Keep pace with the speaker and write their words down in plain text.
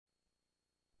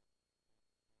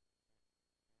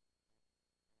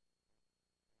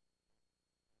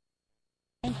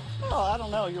I don't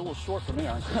know. You're a little short for me,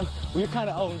 aren't you? Well, you're kind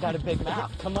of old and got a big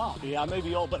mouth. Come on. Yeah, I may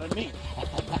be old, but I'm neat.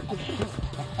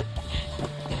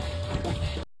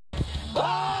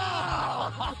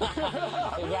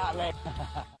 You got me.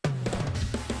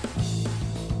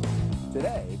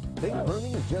 Today, think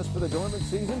pruning is just for the dormant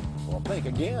season? Well, think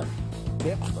again.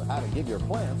 Tips for how to give your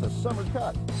plants a summer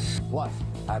cut. Plus,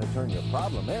 how to turn your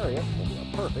problem area into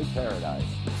a perfect paradise.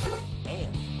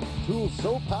 And tools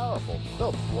so powerful,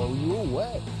 they'll blow you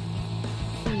away.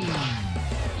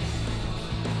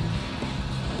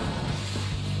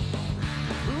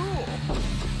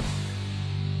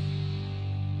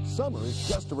 Summer is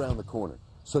just around the corner.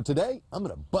 So today, I'm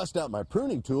going to bust out my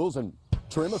pruning tools and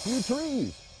trim a few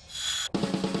trees.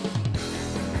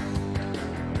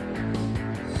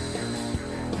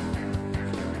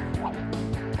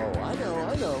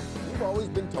 I know. You've always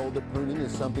been told that pruning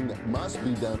is something that must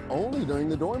be done only during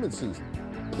the dormant season.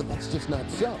 But that's just not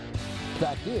so.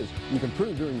 Fact is, you can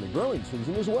prune during the growing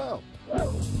season as well.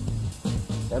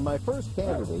 And my first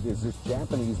candidate is this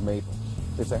Japanese maple.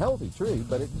 It's a healthy tree,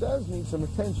 but it does need some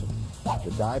attention.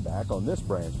 The dieback on this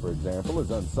branch, for example, is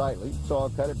unsightly, so I'll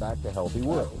cut it back to healthy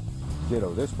wood.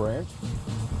 Ditto this branch,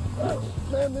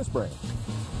 and this branch.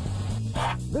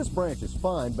 This branch is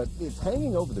fine, but it's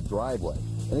hanging over the driveway,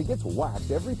 and it gets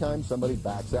whacked every time somebody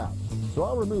backs out, so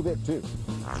I'll remove it too.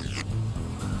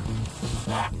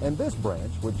 And this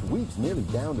branch, which weeps nearly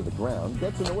down to the ground,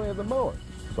 gets in the way of the mower,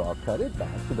 so I'll cut it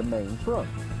back to the main trunk.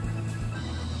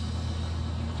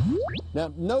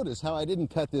 Now, notice how I didn't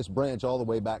cut this branch all the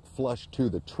way back flush to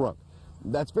the trunk.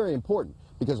 That's very important,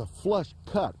 because a flush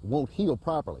cut won't heal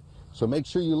properly. So make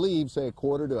sure you leave, say,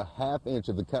 1/4 to 1/2 inch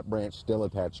of the cut branch still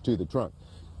attached to the trunk.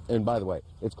 And by the way,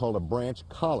 it's called a branch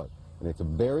collar, and it's a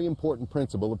very important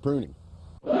principle of pruning.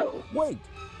 Wait,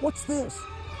 what's this?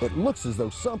 It looks as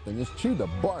though something has chewed the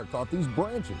bark off these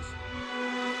branches.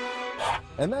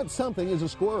 And that something is a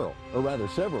squirrel, or rather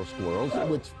several squirrels,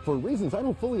 which, for reasons I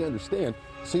don't fully understand,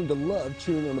 seem to love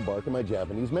chewing on the bark of my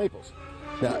Japanese maples.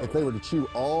 Now, if they were to chew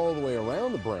all the way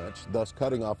around the branch, thus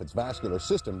cutting off its vascular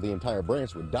system, the entire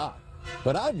branch would die.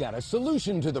 But I've got a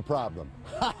solution to the problem.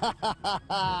 Ha ha ha ha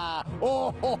ha!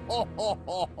 Oh, ho, ho, ho,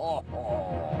 ho, ho,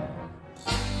 ho.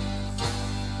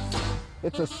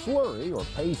 It's a slurry, or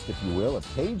paste, if you will,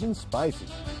 of Cajun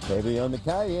spices. Heavy on the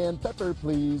cayenne pepper,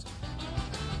 please.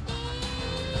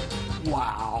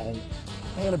 Wow!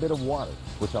 And a bit of water,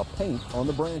 which I'll paint on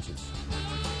the branches.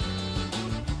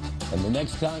 And the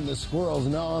next time the squirrels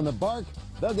gnaw on the bark,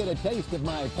 they'll get a taste of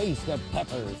my paste of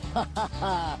peppers. Ha ha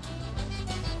ha!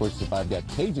 Of course, if I've got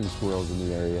Cajun squirrels in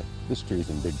the area, this tree's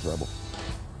in big trouble.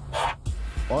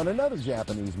 On another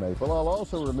Japanese maple, I'll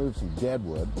also remove some dead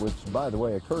wood, which, by the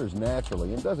way, occurs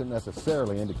naturally and doesn't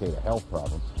necessarily indicate a health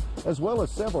problem, as well as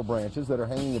several branches that are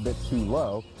hanging a bit too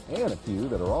low, and a few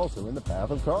that are also in the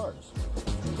path of cars.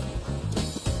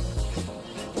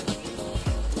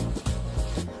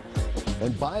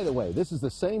 And by the way, this is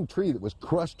the same tree that was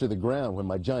crushed to the ground when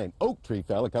my giant oak tree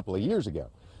fell a couple of years ago.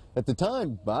 At the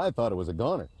time, I thought it was a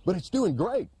goner, but it's doing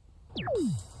great.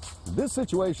 This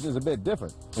situation is a bit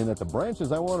different in that the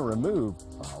branches I want to remove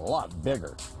are a lot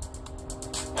bigger.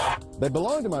 They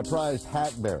belong to my prized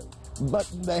hackberry, but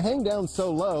they hang down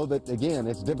so low that, again,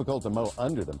 it's difficult to mow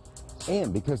under them.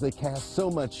 And because they cast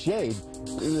so much shade,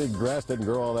 the grass doesn't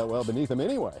grow all that well beneath them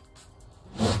anyway.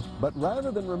 But rather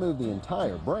than remove the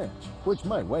entire branch, which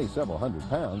might weigh several hundred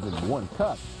pounds in one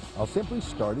cut, I'll simply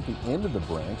start at the end of the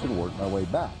branch and work my way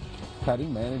back,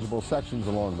 cutting manageable sections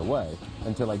along the way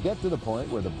until I get to the point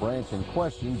where the branch in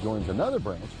question joins another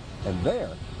branch, and there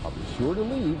I'll be sure to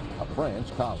leave a branch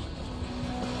collar.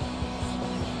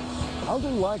 I'll do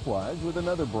likewise with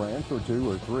another branch or 2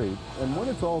 or 3, and when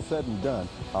it's all said and done,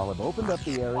 I'll have opened up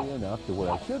the area enough to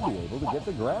where I should be able to get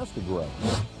the grass to grow.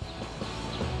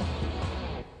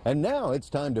 And now it's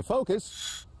time to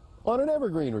focus on an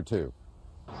evergreen or 2.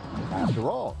 After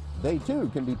all, they too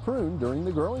can be pruned during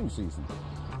the growing season.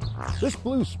 This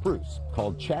blue spruce,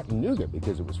 called Chattanooga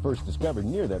because it was first discovered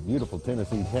near that beautiful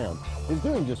Tennessee town, is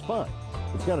doing just fine.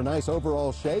 It's got a nice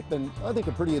overall shape and I think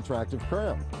a pretty attractive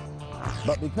crown.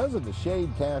 But because of the shade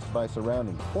cast by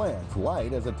surrounding plants,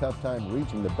 light has a tough time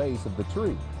reaching the base of the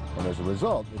tree, and as a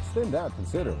result, it's thinned out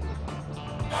considerably.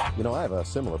 You know, I have a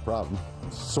similar problem,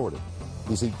 sort of.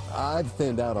 You see, I've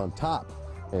thinned out on top,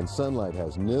 and sunlight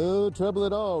has no trouble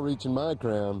at all reaching my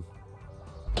crown.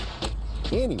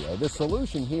 Anyway, the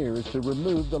solution here is to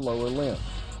remove the lower limbs,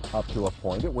 up to a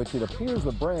point at which it appears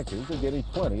the branches are getting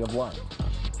plenty of light.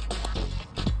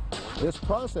 This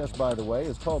process, by the way,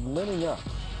 is called limbing up,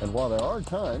 and while there are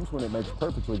times when it makes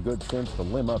perfectly good sense to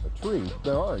limb up a tree,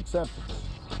 there are exceptions.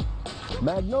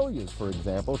 Magnolias, for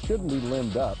example, shouldn't be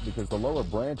limbed up because the lower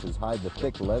branches hide the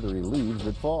thick leathery leaves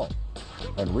that fall.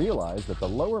 And realize that the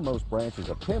lowermost branches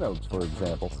of pin oaks, for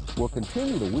example, will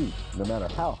continue to weep no matter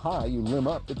how high you limb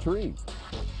up the tree.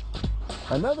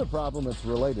 Another problem that's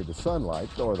related to sunlight,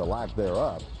 or the lack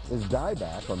thereof, is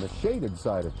dieback on the shaded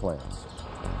side of plants.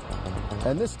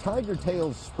 And this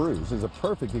tiger-tailed spruce is a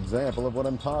perfect example of what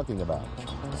I'm talking about.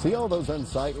 See all those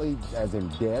unsightly, as in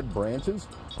dead, branches?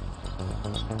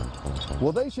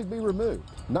 Well, they should be removed,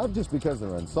 not just because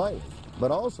they're unsightly,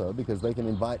 but also because they can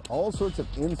invite all sorts of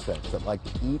insects that like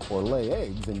to eat or lay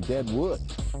eggs in dead wood.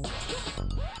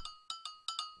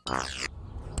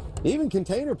 Even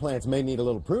container plants may need a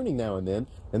little pruning now and then,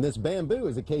 and this bamboo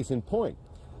is a case in point.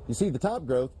 You see, the top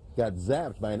growth got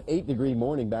zapped by an 8-degree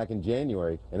morning back in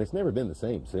January, and it's never been the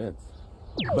same since.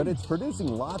 But it's producing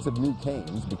lots of new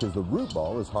canes because the root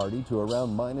ball is hardy to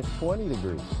around minus 20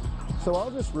 degrees. So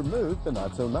I'll just remove the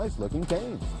not-so-nice-looking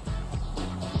canes.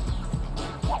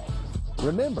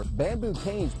 Remember, bamboo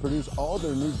canes produce all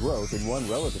their new growth in one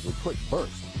relatively quick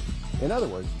burst. In other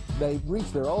words, they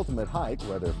reach their ultimate height,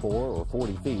 whether 4 or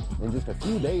 40 feet, in just a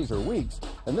few days or weeks,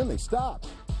 and then they stop.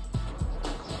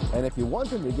 And if you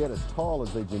want them to get as tall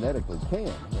as they genetically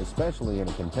can, especially in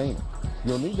a container,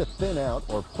 you'll need to thin out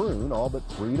or prune all but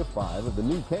 3 to 5 of the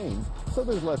new canes so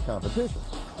there's less competition.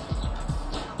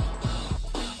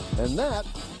 And that,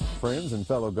 friends and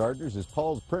fellow gardeners, is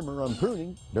Paul's primer on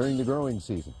pruning during the growing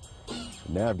season.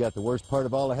 And now I've got the worst part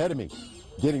of all ahead of me,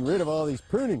 getting rid of all these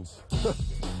prunings.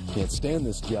 Can't stand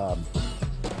this job.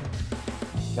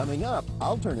 Coming up,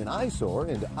 I'll turn an eyesore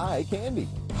into eye candy.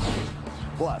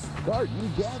 Plus,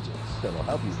 garden gadgets that'll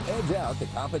help you edge out the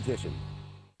competition.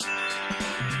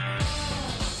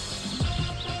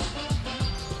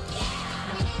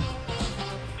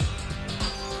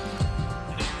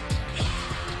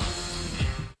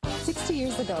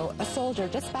 Years ago, a soldier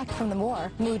just back from the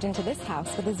war moved into this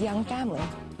house with his young family.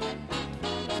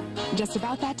 Just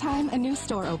about that time, a new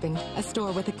store opened, a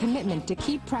store with a commitment to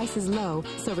keep prices low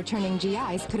so returning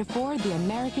GIs could afford the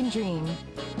American dream.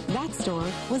 That store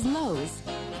was Lowe's.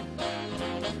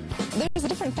 There's a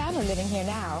different family living here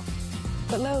now,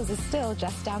 but Lowe's is still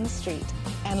just down the street,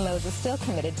 and Lowe's is still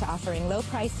committed to offering low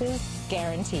prices,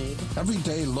 guaranteed.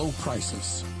 Everyday low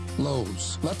prices.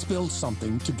 Lowe's. Let's build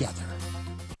something together.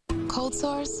 Cold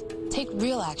sores? Take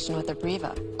real action with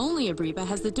Abreva. Only Abreva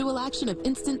has the dual action of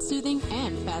instant soothing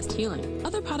and fast healing.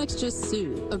 Other products just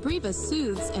soothe. Abreva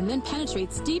soothes and then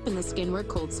penetrates deep in the skin where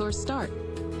cold sores start.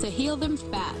 To heal them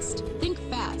fast. Think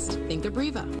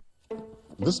Abreva.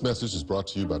 This message is brought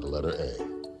to you by the letter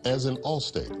A, as in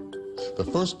Allstate, the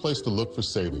first place to look for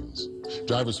savings.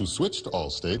 Drivers who switched to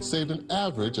Allstate saved an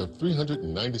average of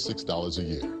 $396 a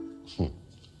year.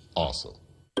 Awesome.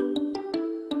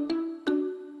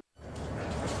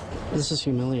 This is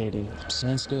humiliating.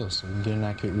 Stand still so we can get an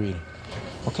accurate reading.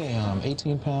 Okay,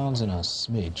 18 pounds and a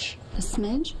smidge. A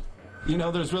smidge? You know,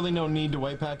 there's really no need to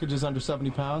weigh packages under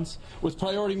 70 pounds. With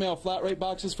priority mail flat rate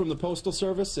boxes from the Postal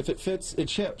Service, if it fits, it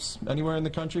ships anywhere in the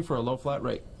country for a low flat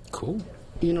rate. Cool.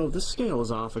 You know, this scale is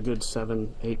off a good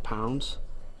 7, 8 pounds.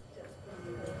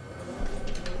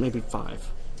 Maybe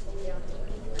 5.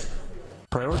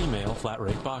 Priority mail flat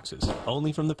rate boxes,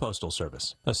 only from the Postal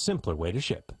Service. A simpler way to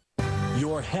ship.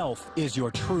 Your health is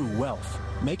your true wealth.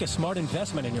 Make a smart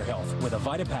investment in your health with a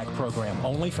VitaPack program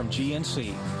only from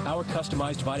GNC. Our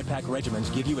customized VitaPack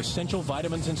regimens give you essential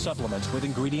vitamins and supplements with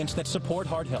ingredients that support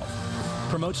heart health,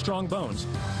 promote strong bones,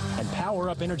 and power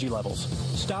up energy levels.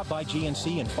 Stop by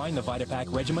GNC and find the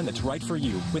VitaPack regimen that's right for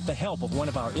you with the help of one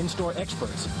of our in-store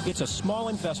experts. It's a small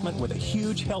investment with a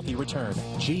huge healthy return.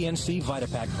 GNC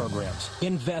VitaPack programs.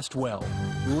 Invest well.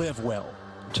 Live well.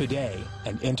 Today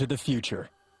and into the future.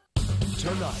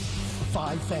 Tonight,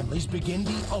 5 families begin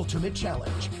the ultimate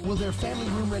challenge. Will their family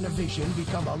room renovation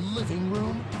become a living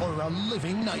room or a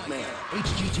living nightmare?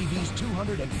 HGTV's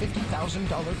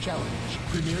 $250,000 challenge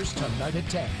premieres tonight at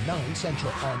 10, 9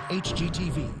 Central on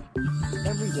HGTV.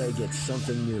 Every day gets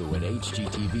something new at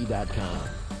HGTV.com.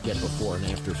 Get before and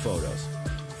after photos,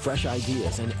 fresh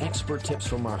ideas, and expert tips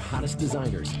from our hottest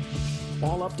designers,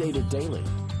 all updated daily.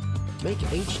 Make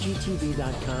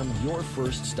HGTV.com your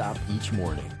first stop each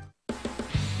morning.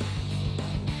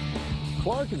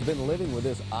 Clark has been living with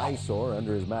this eyesore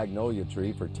under his magnolia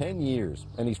tree for 10 years,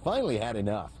 and he's finally had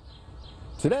enough.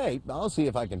 Today, I'll see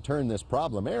if I can turn this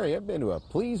problem area into a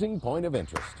pleasing point of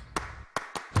interest.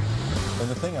 And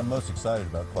the thing I'm most excited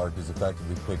about, Clark, is the fact that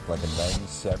we picked like a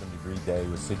 97-degree day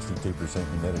with 62%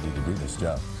 humidity to do this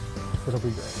job. It'll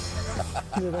be great.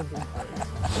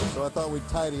 So I thought we'd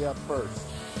tidy up first.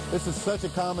 This is such a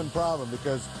common problem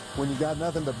because when you got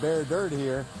nothing but bare dirt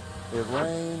here, it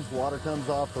rains, water comes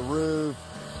off the roof,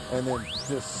 and then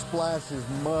just splashes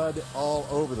mud all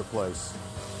over the place.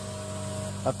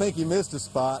 I think you missed a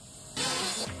spot.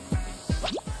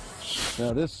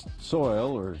 Now this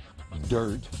soil, or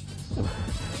dirt,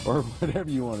 or whatever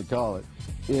you want to call it,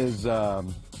 is, how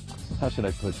should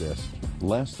I put this,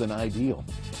 less than ideal.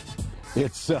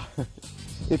 It's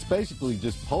basically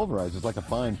just pulverized. It's like a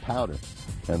fine powder.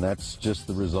 And that's just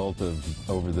the result of,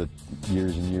 over the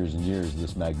years and years and years,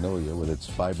 this magnolia with its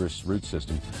fibrous root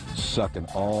system sucking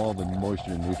all the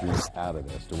moisture and nutrients out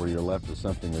of this to where you're left with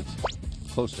something that's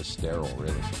close to sterile,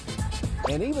 really.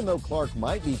 And even though Clark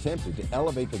might be tempted to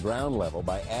elevate the ground level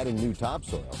by adding new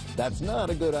topsoil, that's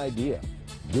not a good idea.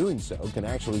 Doing so can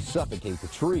actually suffocate the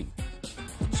tree.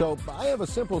 So I have a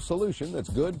simple solution that's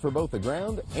good for both the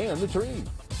ground and the tree.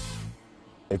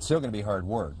 It's still going to be hard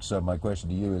work, so my question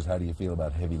to you is, how do you feel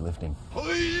about heavy lifting?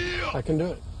 I can do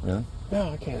it. Really? Yeah,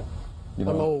 I can. You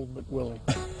know, I'm old, but willing.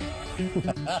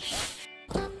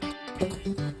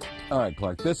 All right,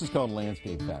 Clark, this is called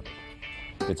landscape fabric.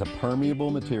 It's a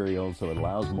permeable material, so it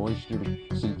allows moisture to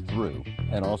seep through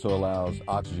and also allows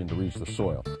oxygen to reach the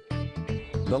soil.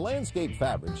 The landscape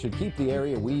fabric should keep the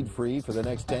area weed-free for the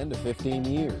next 10 to 15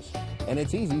 years, and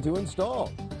it's easy to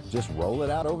install. Just roll it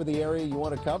out over the area you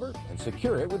want to cover and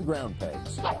secure it with ground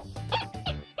pegs.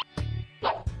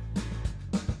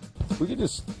 We could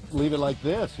just leave it like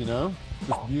this, you know?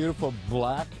 This beautiful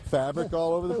black fabric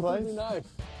all over the place. That would be nice.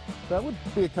 That would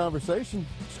be a conversation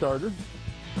starter.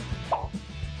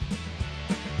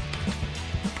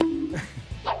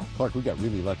 Clark, we got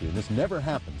really lucky, and this never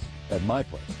happens at my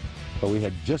place. But we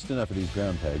had just enough of these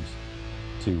ground pegs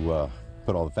to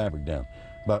put all the fabric down.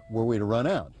 But were we to run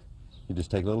out, you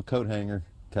just take a little coat hanger,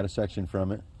 cut a section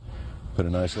from it, put a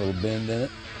nice little bend in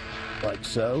it, like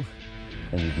so,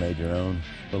 and you've made your own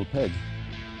little peg.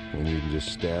 And you can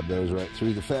just stab those right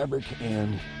through the fabric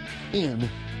and in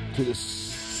to the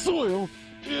soil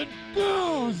it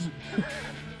goes.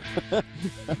 It's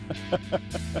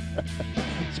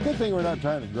a good thing we're not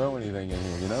trying to grow anything in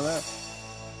here, you know that?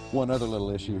 One other little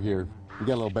issue here. We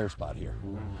got a little bare spot here.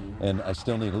 And I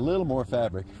still need a little more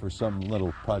fabric for some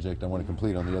little project I want to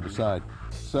complete on the other side.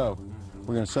 So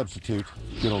we're going to substitute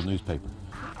good old newspaper.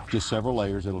 Just several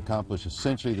layers. It'll accomplish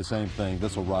essentially the same thing.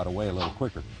 This will rot away a little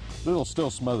quicker. But it'll still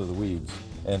smother the weeds.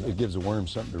 And it gives the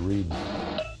worms something to read.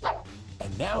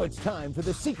 And now it's time for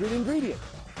the secret ingredient.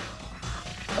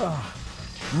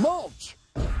 Mulch.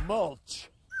 Mulch.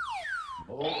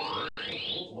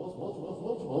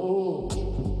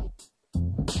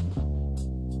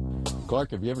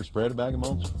 Clark, have you ever spread a bag of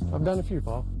mulch? I've done a few,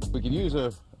 Paul. We could use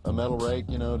a metal rake,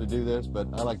 you know, to do this, but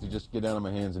I like to just get down on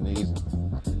my hands and knees.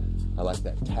 I like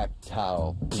that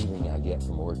tactile feeling I get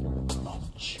from working with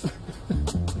mulch.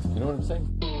 You know what I'm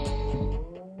saying?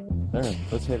 All right,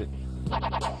 let's hit it.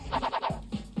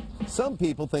 Some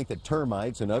people think that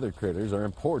termites and other critters are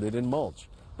imported in mulch,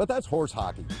 but that's horse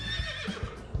hockey.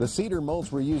 The cedar mulch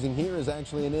we're using here is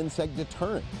actually an insect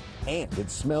deterrent, and it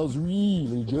smells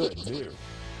really good, too.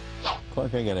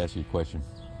 Clark, I gotta ask you a question.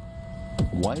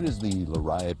 Why does the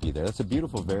liriope there, that's a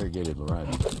beautiful variegated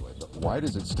liriope, by the way, but why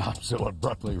does it stop so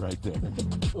abruptly right there?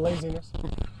 Laziness.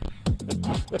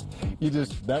 You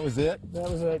just, that was it? That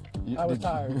was it. I was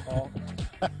tired, Paul.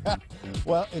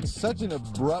 Well, it's such an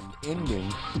abrupt ending.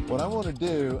 What I want to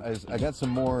do is, I got some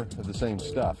more of the same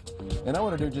stuff, and I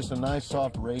want to do just a nice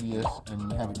soft radius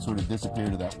and have it sort of disappear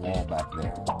to that wall back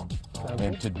there.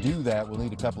 And to do that, we'll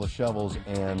need a couple of shovels,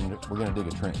 and we're going to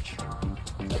dig a trench.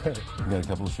 Okay. You got a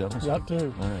couple of shovels? Got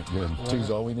two. All right, good. All Two's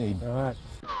right. all we need. All right.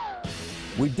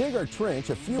 We dig our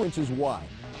trench a few inches wide,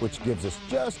 which gives us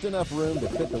just enough room to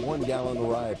fit the 1 gallon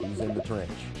liriopes in the trench.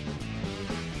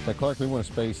 Now, Clark, we want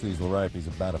to space these liriopes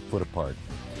about a foot apart.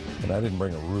 And I didn't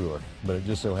bring a ruler, but it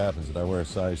just so happens that I wear a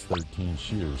size 13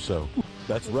 shoe, so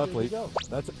that's roughly,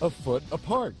 that's a foot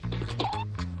apart.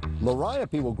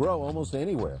 Liriope will grow almost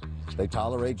anywhere. They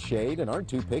tolerate shade and aren't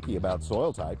too picky about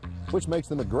soil type, which makes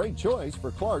them a great choice for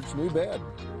Clark's new bed.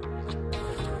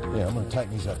 Yeah, I'm going to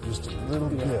tighten these up just a little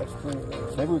bit.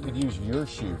 Maybe we could use your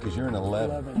shoe, because you're an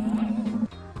 11.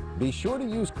 Be sure to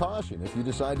use caution if you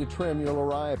decide to trim your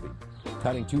liriope.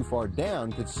 Cutting too far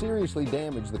down could seriously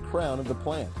damage the crown of the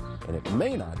plant, and it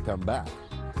may not come back.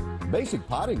 Basic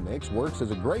potting mix works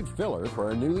as a great filler for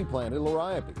our newly planted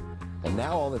liriope. And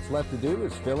now all that's left to do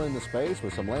is fill in the space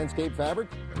with some landscape fabric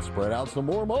and spread out some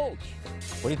more mulch.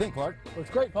 What do you think, Clark?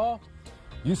 Looks great, Paul.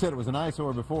 You said it was an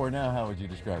eyesore before. Now how would you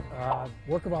describe it?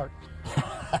 Work of art.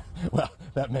 Well,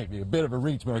 that may be a bit of a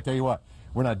reach, but I tell you what,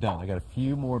 we're not done. I got a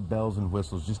few more bells and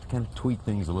whistles just to kind of tweak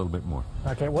things a little bit more.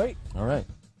 I can't wait. All right.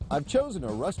 I've chosen a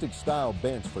rustic-style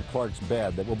bench for Clark's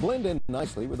bed that will blend in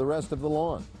nicely with the rest of the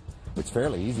lawn. It's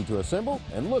fairly easy to assemble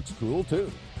and looks cool,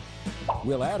 too.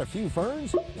 We'll add a few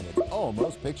ferns, and it's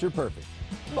almost picture perfect.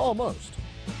 Almost.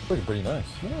 Looking pretty nice.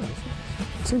 Yeah,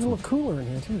 it seems a little cooler in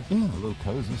here, too. Yeah, a little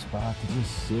cozy spot to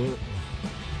just sit,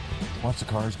 watch the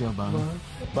cars go by.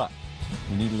 But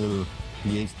you need a little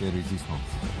pièce de résistance.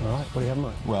 All right, what do you have in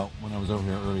mind? Well, when I was over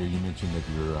here earlier, you mentioned that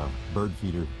your bird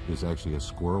feeder is actually a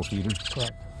squirrel feeder.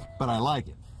 Correct. But I like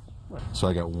it. So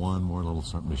I got one more little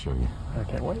something to show you. I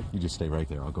can't wait. You just stay right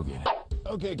there. I'll go get it.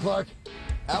 Okay, Clark.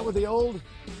 Out with the old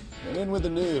and in with the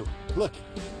new. Look,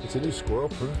 it's a new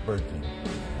squirrel-proof bird feeder.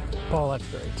 Oh, that's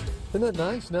great. Isn't that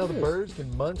nice? Now the birds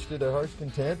can munch to their heart's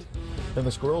content, and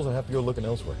the squirrels will have to go looking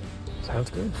elsewhere. Sounds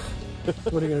good.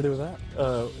 What are you going to do with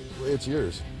that? It's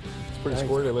yours. It's pretty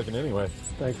squirty looking anyway.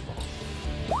 Thanks, Paul.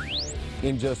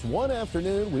 in just one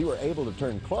afternoon, we were able to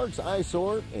turn Clark's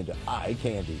eyesore into eye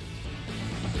candy.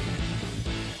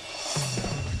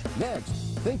 Next,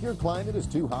 think your climate is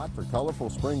too hot for colorful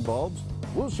spring bulbs?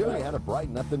 We'll show you how to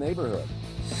brighten up the neighborhood.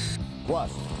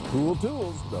 Plus, cool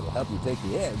tools that'll help you take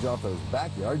the edge off those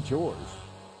backyard chores.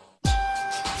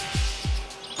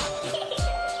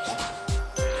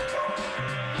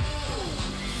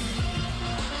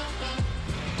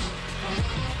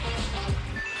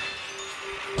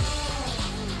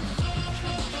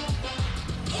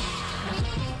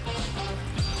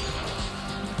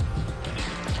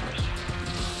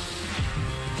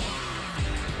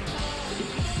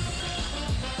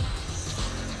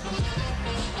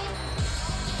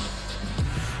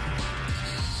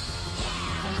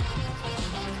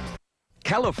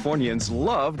 Californians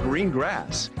love green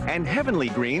grass, and Heavenly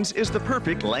Greens is the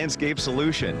perfect landscape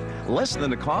solution. Less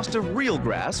than the cost of real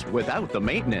grass without the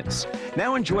maintenance.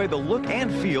 Now enjoy the look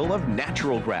and feel of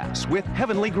natural grass with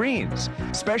Heavenly Greens.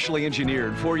 Specially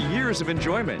engineered for years of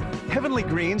enjoyment, Heavenly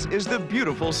Greens is the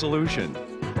beautiful solution.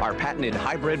 Our patented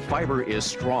hybrid fiber is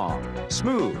strong,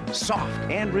 smooth,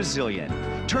 soft, and resilient.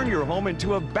 Turn your home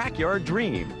into a backyard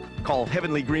dream. Call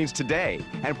Heavenly Greens today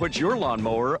and put your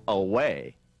lawnmower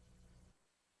away.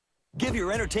 Give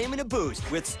your entertainment a boost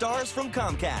with Stars from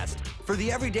Comcast. For the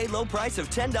everyday low price of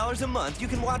 $10 a month, you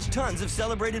can watch tons of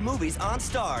celebrated movies on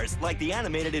Stars, like the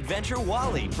animated adventure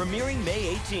WALL-E, premiering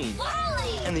May 18th.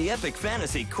 WALL-E! And the epic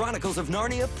fantasy Chronicles of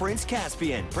Narnia Prince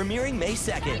Caspian, premiering May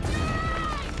 2nd.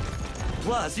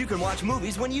 Plus, you can watch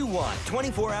movies when you want,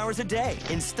 24 hours a day,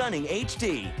 in stunning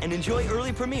HD, and enjoy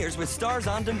early premieres with Stars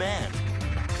on Demand.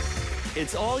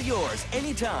 It's all yours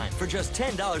anytime for just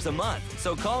 $10 a month.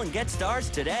 So call and get Stars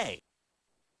today.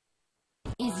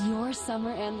 Is your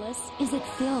summer endless? Is it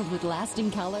filled with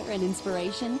lasting color and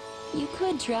inspiration? You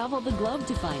could travel the globe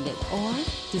to find it, or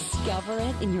discover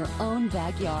it in your own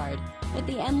backyard with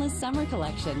the Endless Summer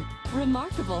Collection.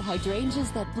 Remarkable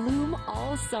hydrangeas that bloom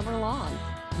all summer long.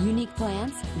 Unique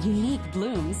plants, unique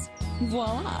blooms.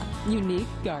 Voila! Unique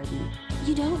garden.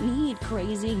 You don't need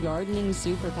crazy gardening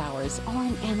superpowers or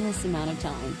an endless amount of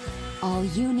time. All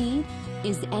you need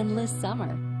is endless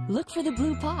summer. Look for the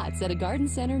blue pots at a garden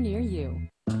center near you.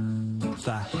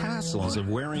 The hassles of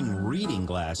wearing reading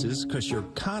glasses because your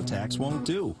contacts won't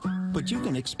do. But you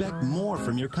can expect more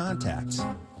from your contacts.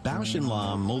 Bausch &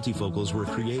 Lomb multifocals were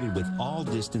created with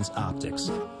all-distance optics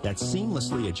that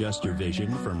seamlessly adjust your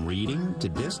vision from reading to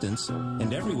distance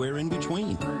and everywhere in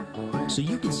between. So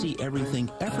you can see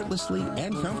everything effortlessly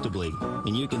and comfortably.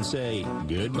 And you can say,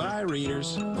 goodbye,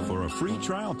 readers. For a free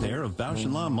trial pair of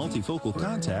Bausch & Lomb multifocal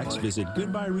contacts, visit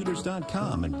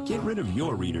goodbyereaders.com and get rid of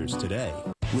your readers today.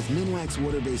 With Minwax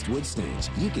water-based wood stains,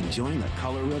 you can join the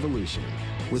color revolution.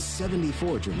 With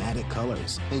 74 dramatic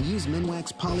colors, and use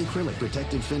Minwax polycrylic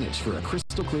protective finish for a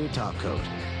crystal clear top coat.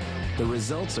 The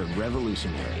results are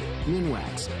revolutionary.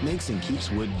 Minwax makes and keeps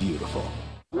wood beautiful.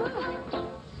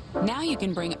 Now you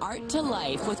can bring art to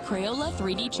life with Crayola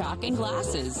 3D chalk and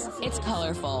glasses. It's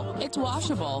colorful, it's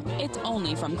washable, it's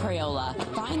only from Crayola.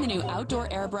 Find the new outdoor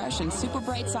airbrush and super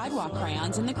bright sidewalk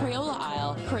crayons in the Crayola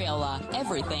aisle. Crayola,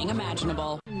 everything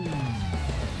imaginable.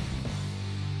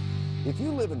 If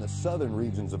you live in the southern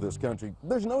regions of this country,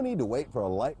 there's no need to wait for a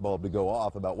light bulb to go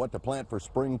off about what to plant for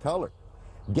spring color.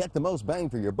 Get the most bang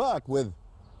for your buck with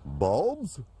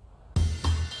bulbs.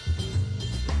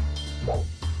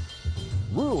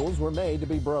 Rules were made to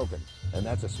be broken, and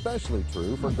that's especially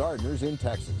true for gardeners in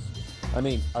Texas. I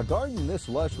mean, a garden this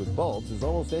lush with bulbs is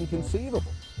almost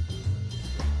inconceivable.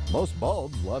 Most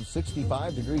bulbs love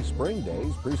 65-degree spring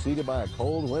days preceded by a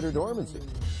cold winter dormancy.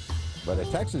 But a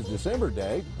Texas December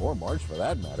day, or March for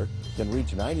that matter, can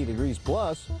reach 90 degrees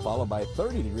plus, followed by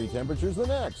 30-degree temperatures the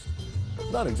next.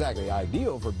 Not exactly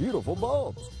ideal for beautiful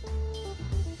bulbs.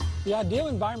 The ideal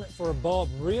environment for a bulb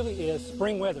really is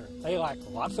spring weather. They like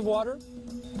lots of water,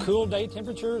 cool day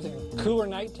temperatures, and cooler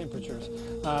night temperatures.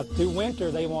 Through winter,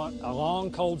 they want a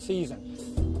long, cold season.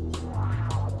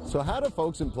 So how do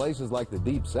folks in places like the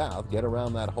Deep South get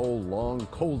around that whole long,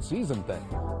 cold season thing?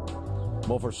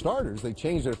 Well, for starters, they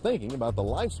change their thinking about the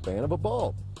lifespan of a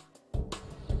bulb.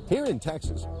 Here in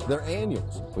Texas, they're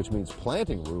annuals, which means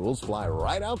planting rules fly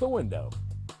right out the window.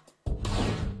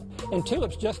 And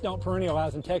tulips just don't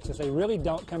perennialize in Texas. They really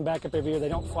don't come back up every year. They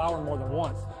don't flower more than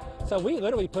once. So we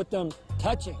literally put them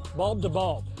touching, bulb to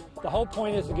bulb. The whole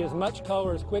point is to get as much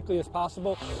color as quickly as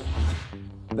possible.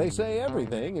 They say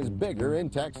everything is bigger in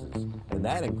Texas, and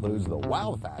that includes the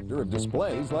wow factor of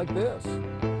displays like this.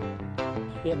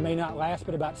 It may not last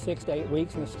but about 6 to 8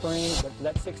 weeks in the spring, but for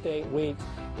that 6 to 8 weeks,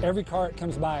 every car that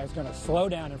comes by is going to slow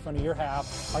down in front of your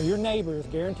house, or your neighbor is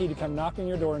guaranteed to come knock on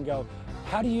your door and go,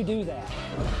 "How do you do that?"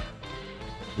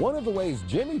 One of the ways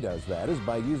Jimmy does that is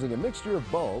by using a mixture of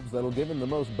bulbs that'll give him the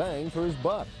most bang for his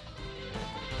buck.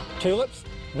 Tulips,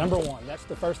 number one. That's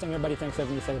the first thing everybody thinks of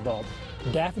when you say bulb.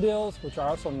 Daffodils, which are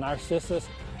also narcissus,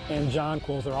 and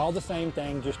jonquils are all the same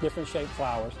thing, just different shaped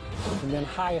flowers. And then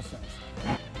hyacinths.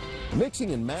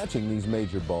 Mixing and matching these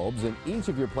major bulbs in each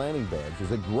of your planting beds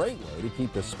is a great way to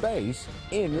keep the space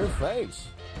in your face.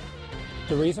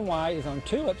 The reason why is on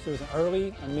tulips, there's an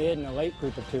early, a mid, and a late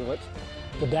group of tulips.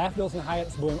 The daffodils and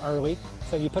hyacinths bloom early,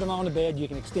 so you put them on the bed, you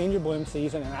can extend your bloom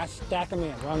season, and I stack them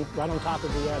in, right on top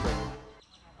of the other.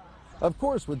 Of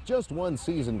course, with just one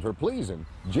season for pleasing,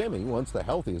 Jimmy wants the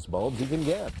healthiest bulbs he can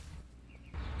get.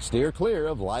 Steer clear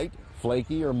of light,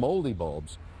 flaky, or moldy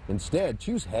bulbs. Instead,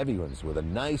 choose heavy ones with a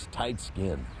nice, tight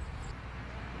skin.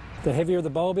 The heavier the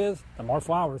bulb is, the more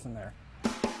flowers in there.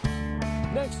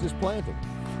 Next is planting.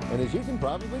 And as you can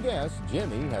probably guess,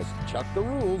 Jimmy has chucked the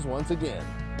rules once again.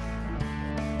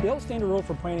 The old standard rule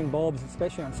for planting bulbs,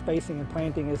 especially on spacing and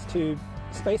planting, is to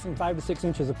space them 5 to 6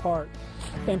 inches apart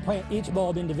and plant each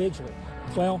bulb individually.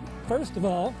 Well, first of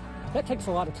all, that takes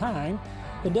a lot of time.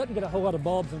 It doesn't get a whole lot of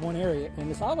bulbs in one area,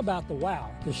 and it's all about the wow,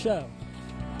 the show.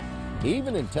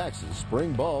 Even in Texas,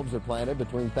 spring bulbs are planted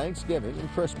between Thanksgiving and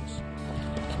Christmas.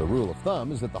 The rule of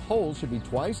thumb is that the hole should be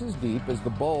twice as deep as the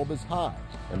bulb is high.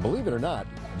 And believe it or not,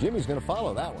 Jimmy's going to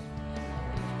follow that one.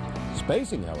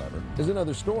 Spacing, however, is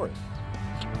another story.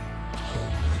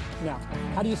 Now,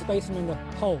 how do you space them in the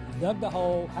hole? You dug the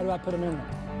hole, how do I put them in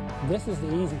there? This is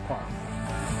the easy part.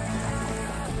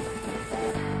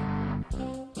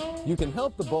 You can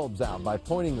help the bulbs out by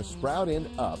pointing the sprout end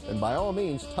up, and by all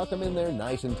means, tuck them in there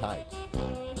nice and tight.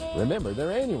 Remember,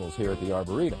 they're annuals here at the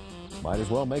Arboretum. Might as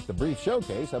well make the brief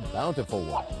showcase a bountiful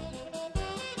one.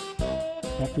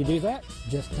 After you do that,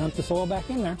 just dump the soil back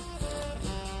in there,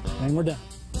 and we're done.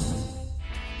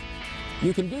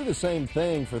 You can do the same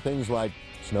thing for things like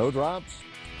snowdrops,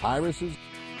 irises,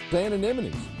 and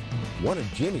anemones. One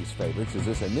of Jimmy's favorites is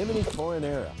this anemone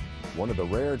coronera, one of the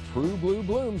rare true blue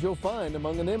blooms you'll find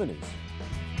among anemones.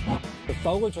 The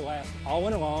foliage will last all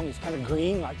winter long. It's kind of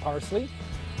green like parsley.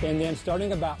 And then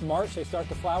starting about March, they start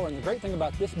to flower. And the great thing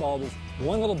about this bulb is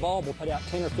one little bulb will put out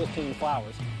 10 or 15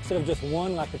 flowers. Instead of just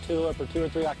one like a tulip or 2 or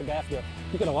 3 like a daffodil,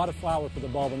 you get a lot of flower for the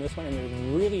bulb in this one, and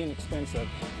they're really inexpensive.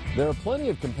 There are plenty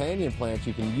of companion plants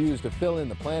you can use to fill in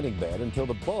the planting bed until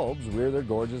the bulbs rear their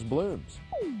gorgeous blooms.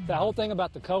 The whole thing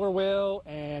about the color wheel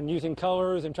and using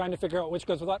colors and trying to figure out which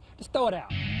goes with what, just throw it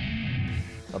out.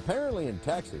 Apparently in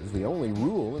Texas, the only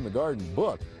rule in the garden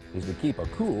book is to keep a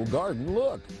cool garden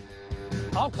look.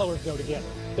 All colors go together.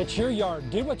 It's your yard.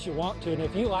 Do what you want to, and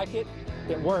if you like it,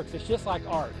 it works. It's just like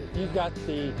art. If you've got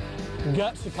the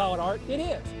guts to call it art, it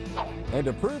is. And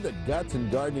to prove that guts and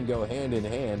gardening go hand in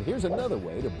hand, here's another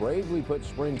way to bravely put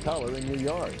spring color in your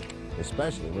yard,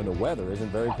 especially when the weather isn't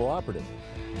very cooperative.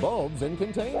 Bulbs in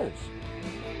containers.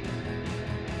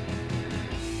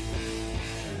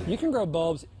 You can grow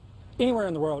bulbs anywhere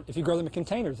in the world if you grow them in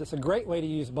containers. It's a great way to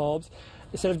use bulbs.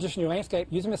 Instead of just in your landscape,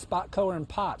 use them as spot color in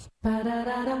pots.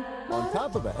 On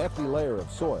top of a hefty layer of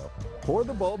soil, pour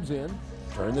the bulbs in,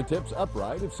 turn the tips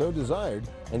upright if so desired,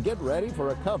 and get ready for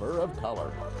a cover of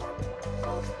color.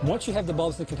 Once you have the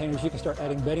bulbs in the containers, you can start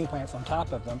adding bedding plants on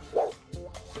top of them.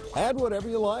 Add whatever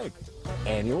you like.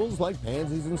 Annuals like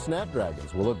pansies and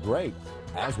snapdragons will look great,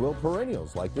 as will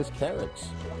perennials like this carex.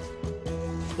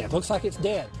 Yeah, it looks like it's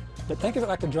dead. But think of it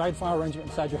like a dried flower arrangement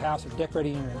inside your house or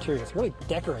decorating your interior. It's really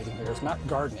decorating here. It's not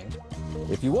gardening.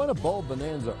 If you want a bulb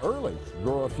bonanza early,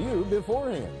 grow a few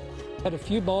beforehand. Had a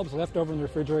few bulbs left over in the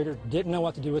refrigerator, didn't know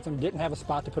what to do with them, didn't have a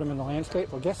spot to put them in the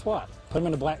landscape. Well, guess what? Put them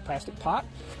in a black plastic pot.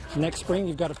 Next spring,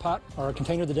 you've got a pot or a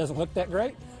container that doesn't look that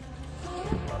great.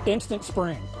 Instant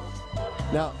spring.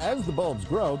 Now, as the bulbs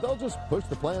grow, they'll just push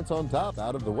the plants on top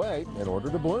out of the way in order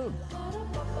to bloom.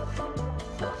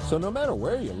 So no matter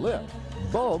where you live,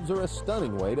 bulbs are a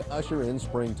stunning way to usher in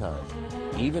springtime,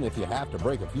 even if you have to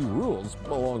break a few rules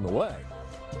along the way.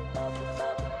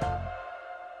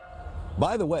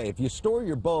 By the way, if you store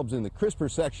your bulbs in the crisper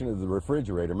section of the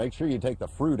refrigerator, make sure you take the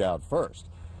fruit out first.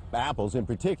 Apples in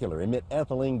particular emit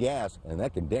ethylene gas, and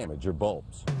that can damage your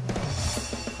bulbs.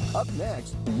 Up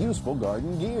next, useful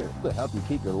garden gear to help you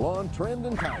keep your lawn trimmed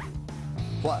and tidy.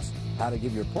 Plus, how to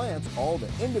give your plants all the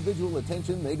individual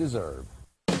attention they deserve.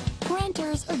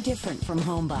 Renters are different from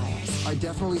home buyers. I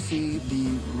definitely see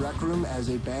the rec room as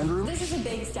a band room. This is a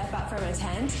big step up from a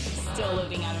tent. Still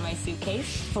living out of my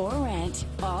suitcase. For Rent,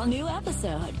 all new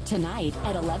episode tonight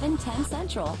at 11:10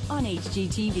 Central on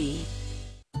HGTV.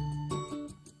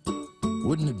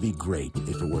 Wouldn't it be great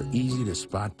if it were easy to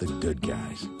spot the good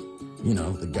guys? You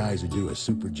know, the guys who do a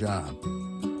super job.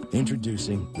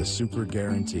 Introducing the Super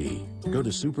Guarantee. Go to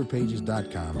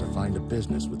superpages.com to find a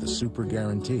business with a super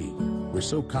guarantee. We're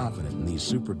so confident in these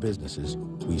super businesses,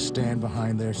 we stand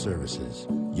behind their services.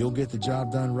 You'll get the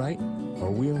job done right,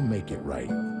 or we'll make it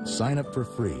right. Sign up for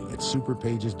free at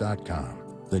superpages.com.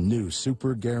 The new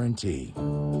Super Guarantee.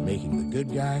 Making the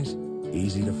good guys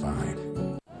easy to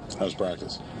find. How's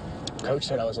practice? Coach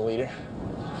said I was a leader.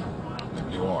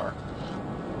 You are.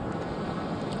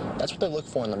 That's what they look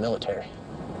for in the military.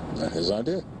 Is that his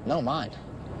idea? No, mine.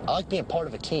 I like being part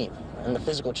of a team and the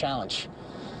physical challenge.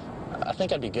 I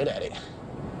think I'd be good at it.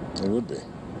 It would be.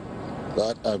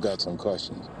 But I've got some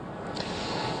questions.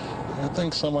 I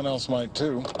think someone else might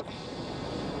too.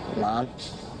 Mom?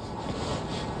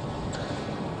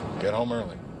 Get home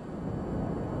early.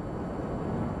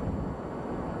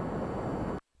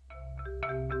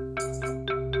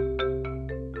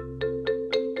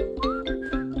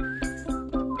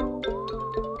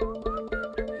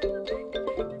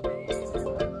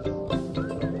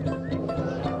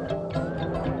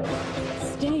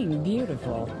 Staying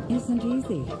beautiful isn't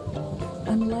easy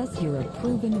unless you're a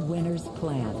Proven Winners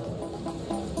plant.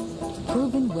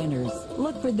 Proven Winners.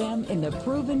 Look for them in the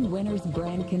Proven Winners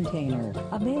brand container.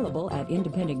 Available at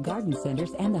independent garden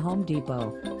centers and the Home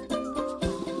Depot.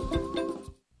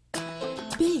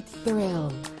 Big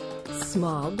thrill.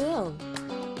 Small bill.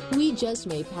 We just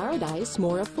made paradise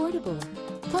more affordable.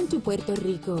 Come to Puerto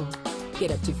Rico.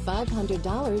 Get up to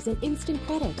 $500 in instant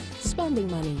credit,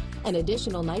 spending money, an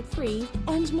additional night free,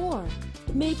 and more.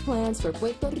 Make plans for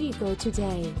Puerto Rico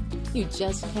today. You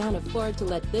just can't afford to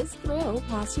let this thrill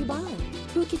pass you by.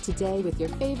 Book it today with your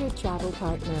favorite travel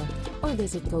partner or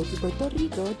visit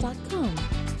gotopuertorico.com.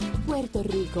 Puerto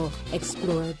Rico,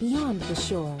 explore beyond the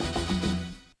shore.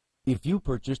 If you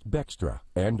purchased Bextra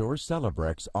and/or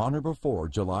Celebrex on or before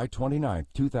July 29,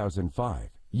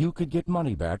 2005, you could get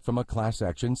money back from a class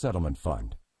action settlement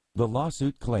fund. The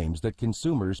lawsuit claims that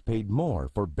consumers paid more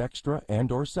for Bextra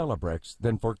and/or Celebrex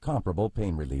than for comparable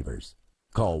pain relievers.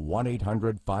 Call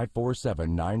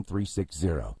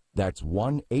 1-800-547-9360. That's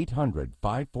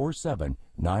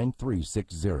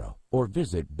 1-800-547-9360. Or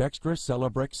visit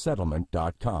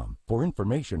BextraCelebrexSettlement.com for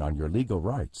information on your legal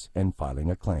rights and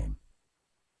filing a claim.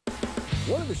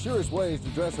 One of the surest ways to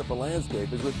dress up a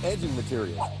landscape is with edging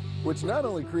materials, which not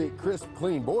only create crisp,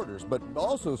 clean borders, but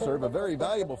also serve a very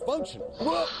valuable function.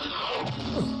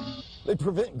 They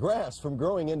prevent grass from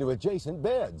growing into adjacent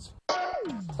beds.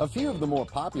 A few of the more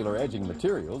popular edging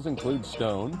materials include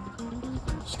stone,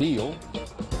 steel,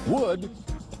 wood,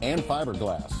 and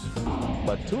fiberglass.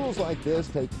 But tools like this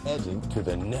take edging to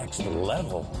the next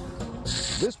level.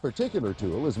 This particular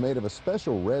tool is made of a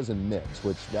special resin mix,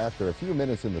 which after a few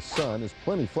minutes in the sun is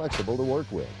plenty flexible to work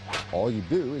with. All you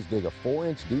do is dig a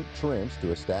 4-inch deep trench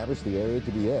to establish the area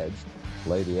to be edged,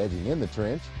 lay the edging in the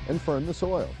trench, and firm the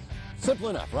soil. Simple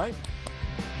enough, right?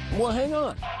 Well, hang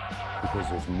on, because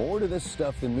there's more to this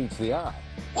stuff than meets the eye.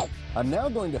 I'm now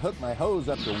going to hook my hose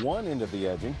up to one end of the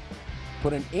edging,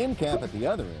 put an end cap at the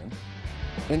other end,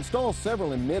 install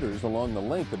several emitters along the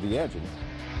length of the edging,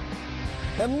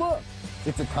 and look,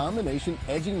 it's a combination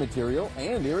edging material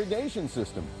and irrigation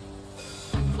system.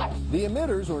 The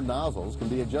emitters or nozzles can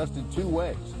be adjusted two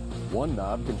ways. One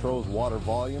knob controls water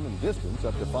volume and distance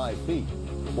up to 5 feet,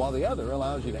 while the other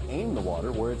allows you to aim the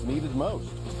water where it's needed most.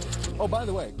 Oh, by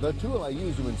the way, the tool I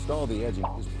use to install the edging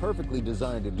is perfectly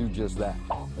designed to do just that.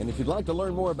 And if you'd like to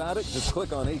learn more about it, just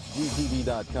click on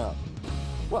hgtv.com.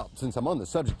 Well, since I'm on the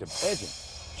subject of edging,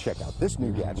 check out this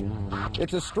new gadget.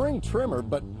 It's a string trimmer,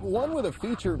 but one with a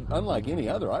feature unlike any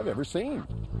other I've ever seen.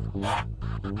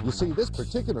 You see, this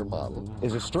particular model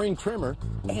is a string trimmer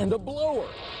and a blower.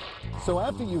 So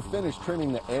after you finish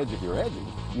trimming the edge of your edging,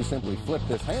 you simply flip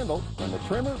this handle and the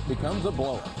trimmer becomes a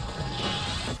blower.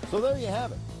 So there you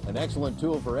have it. An excellent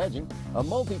tool for edging, a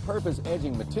multi-purpose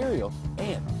edging material,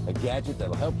 and a gadget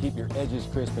that'll help keep your edges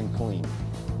crisp and clean.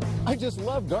 I just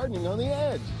love gardening on the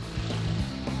edge.